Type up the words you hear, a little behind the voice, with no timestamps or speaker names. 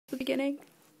beginning.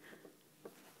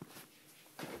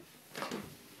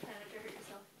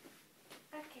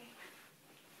 Okay.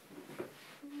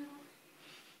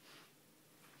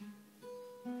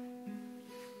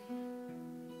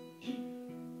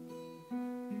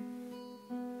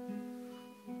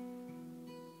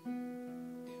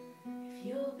 If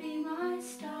you'll be my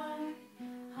star,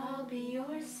 I'll be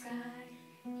your sky.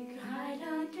 You can hide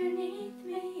underneath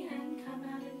me and come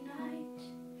out at night.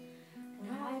 And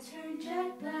I'll turn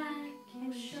jet black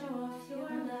and show off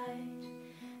your light.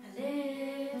 I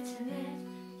live to let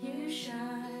you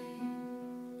shine.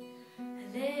 I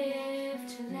live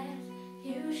to let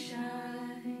you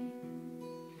shine.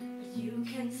 But you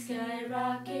can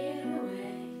skyrocket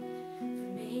away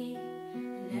from me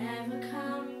and never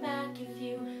come back if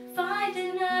you find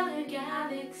another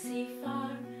galaxy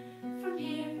far from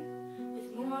here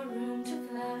with more room to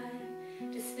fly.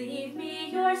 Just leave me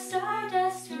your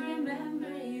stardust to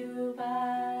remember you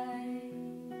by.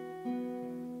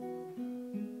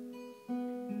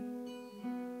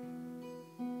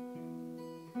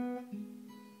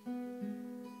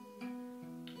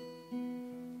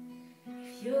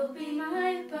 If you'll be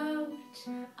my boat,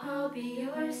 I'll be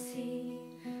your sea.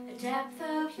 A depth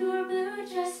of your blue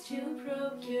just to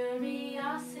probe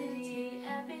curiosity,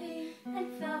 ebbing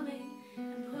and flowing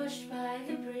and pushed by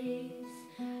the breeze.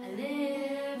 I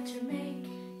live to make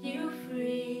you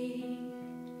free.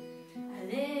 I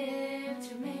live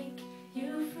to make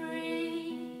you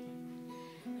free.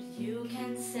 But you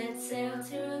can set sail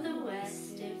to the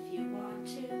west if you want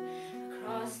to,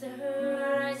 across the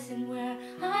horizon where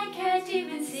I can't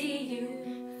even see you.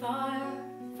 Far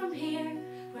from here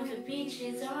where the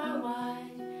beaches are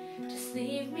wide, just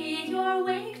leave me your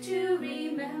wake to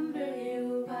remember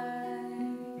you by.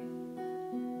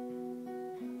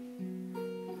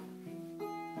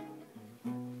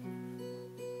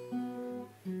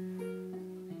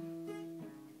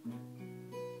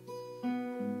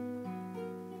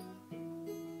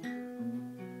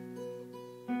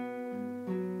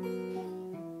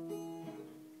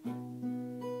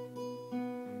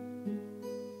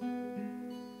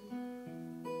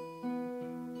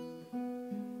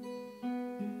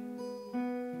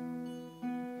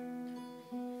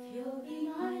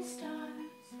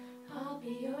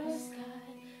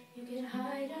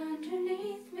 Hide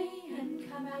underneath me and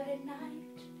come out at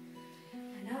night.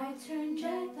 And I turn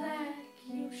jet black,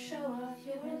 you show off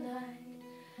your light.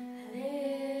 I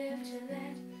live to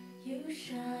let you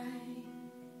shine.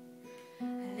 I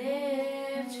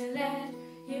live to let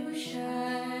you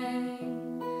shine.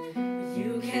 But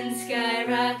you can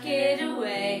skyrocket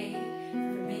away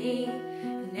from me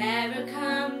and never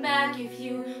come back if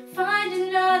you find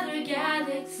another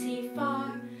galaxy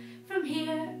far from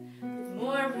here.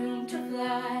 More room to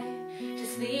fly.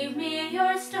 Just leave me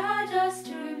your stardust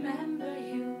to